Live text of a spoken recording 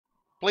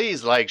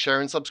Please like,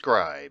 share, and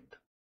subscribe.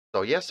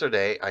 So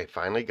yesterday, I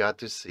finally got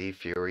to see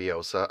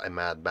Furiosa, a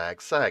Mad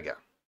Max Saga.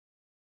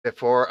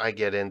 Before I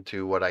get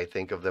into what I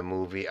think of the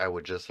movie, I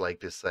would just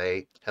like to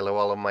say hello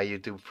all of my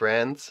YouTube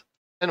friends,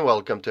 and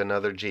welcome to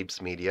another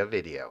Jeeps Media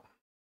video.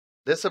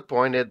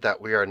 Disappointed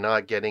that we are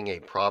not getting a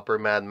proper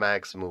Mad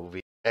Max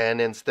movie, and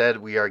instead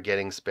we are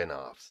getting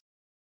spin-offs.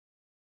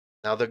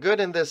 Now the good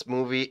in this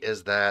movie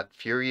is that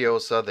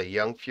Furiosa, the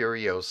young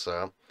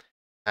Furiosa,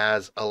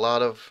 has a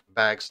lot of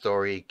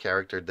backstory,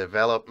 character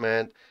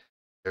development.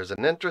 There's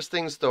an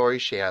interesting story.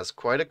 She has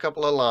quite a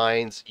couple of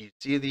lines. You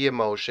see the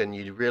emotion.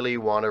 You really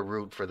want to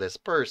root for this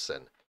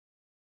person.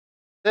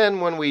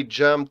 Then when we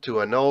jump to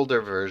an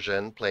older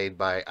version played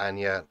by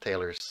Anya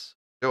Taylor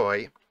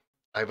Joy,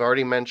 I've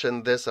already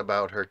mentioned this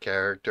about her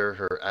character,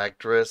 her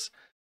actress.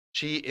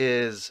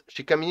 She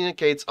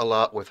communicates a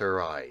lot with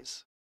her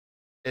eyes.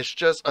 It's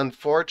just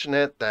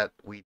unfortunate that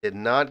we did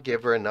not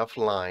give her enough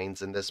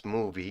lines in this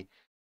movie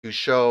to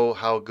show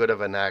how good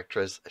of an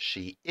actress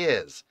she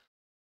is.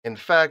 In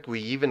fact, we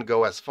even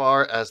go as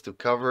far as to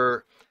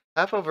cover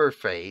half of her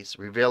face,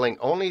 revealing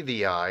only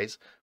the eyes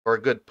for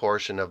a good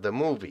portion of the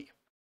movie,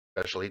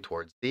 especially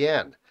towards the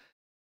end.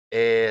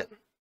 Eh,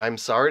 I'm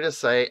sorry to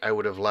say I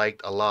would have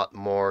liked a lot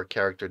more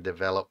character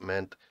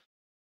development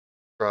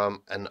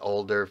from an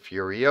older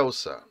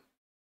Furiosa.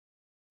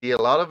 See a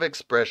lot of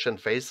expression,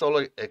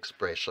 facial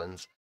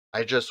expressions.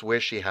 I just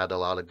wish she had a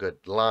lot of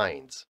good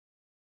lines.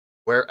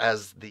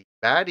 Whereas the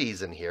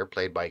baddies in here,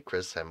 played by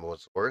Chris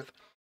Hemsworth,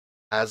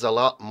 has a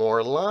lot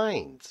more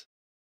lines,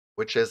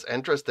 which is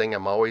interesting.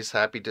 I'm always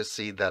happy to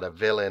see that a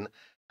villain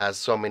has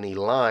so many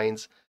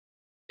lines.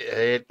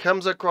 It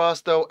comes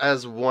across, though,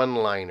 as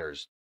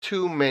one-liners.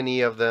 Too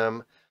many of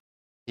them.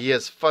 He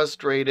is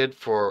frustrated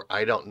for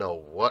I don't know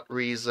what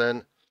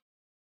reason.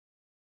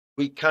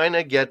 We kind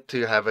of get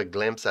to have a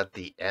glimpse at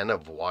the end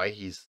of why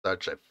he's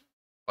such a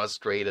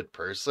frustrated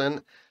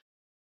person.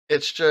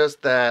 It's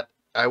just that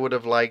I would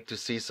have liked to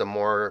see some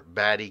more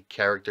baddie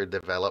character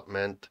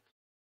development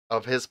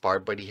of his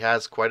part, but he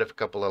has quite a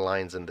couple of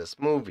lines in this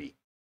movie.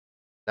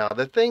 Now,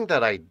 the thing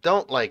that I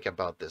don't like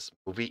about this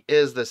movie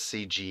is the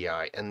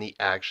CGI and the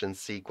action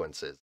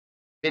sequences.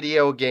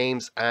 Video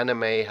games,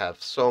 anime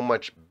have so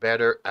much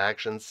better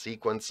action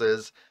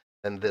sequences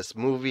than this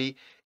movie.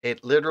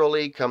 It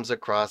literally comes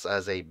across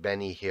as a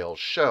Benny Hill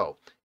show.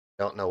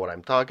 Don't know what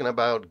I'm talking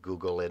about?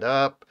 Google it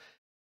up.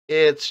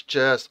 It's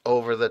just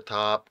over the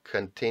top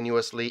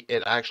continuously.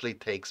 It actually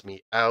takes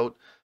me out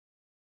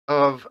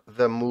of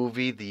the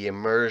movie, the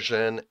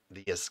immersion,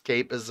 the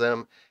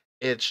escapism.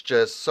 It's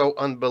just so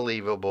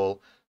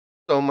unbelievable.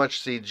 So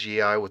much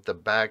CGI with the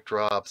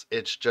backdrops.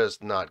 It's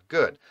just not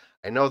good.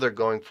 I know they're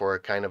going for a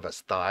kind of a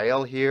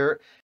style here.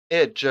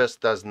 It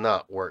just does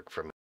not work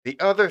for me. The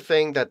other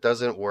thing that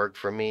doesn't work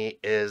for me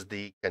is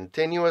the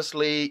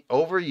continuously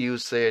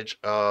overusage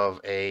of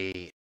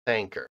a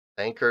tanker,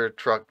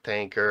 truck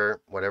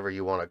tanker, whatever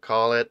you want to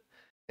call it.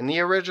 In the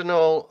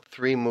original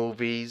three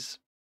movies,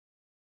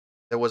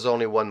 there was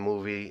only one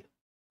movie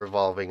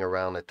revolving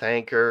around a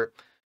tanker.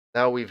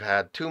 Now we've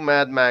had two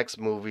Mad Max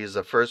movies.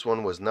 The first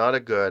one was not a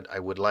good. I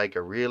would like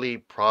a really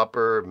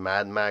proper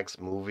Mad Max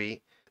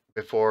movie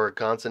before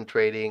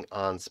concentrating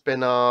on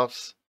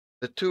spin-offs.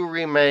 The two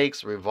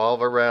remakes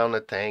revolve around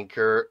a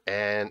tanker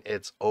and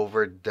it's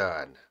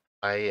overdone.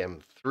 I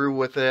am through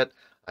with it.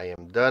 I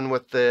am done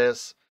with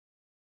this.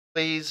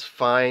 Please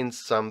find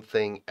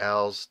something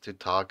else to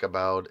talk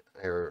about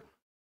or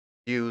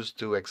use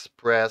to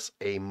express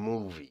a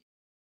movie.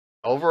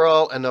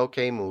 Overall, an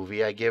okay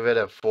movie. I give it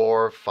a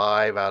 4,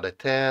 5 out of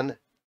 10.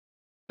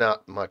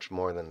 Not much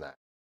more than that.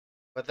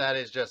 But that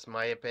is just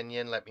my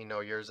opinion. Let me know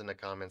yours in the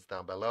comments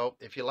down below.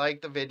 If you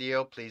liked the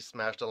video, please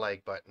smash the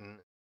like button,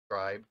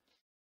 subscribe.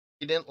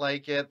 If you didn't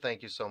like it,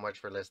 thank you so much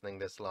for listening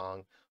this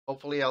long.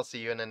 Hopefully I'll see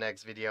you in the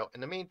next video. In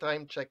the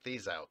meantime, check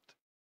these out.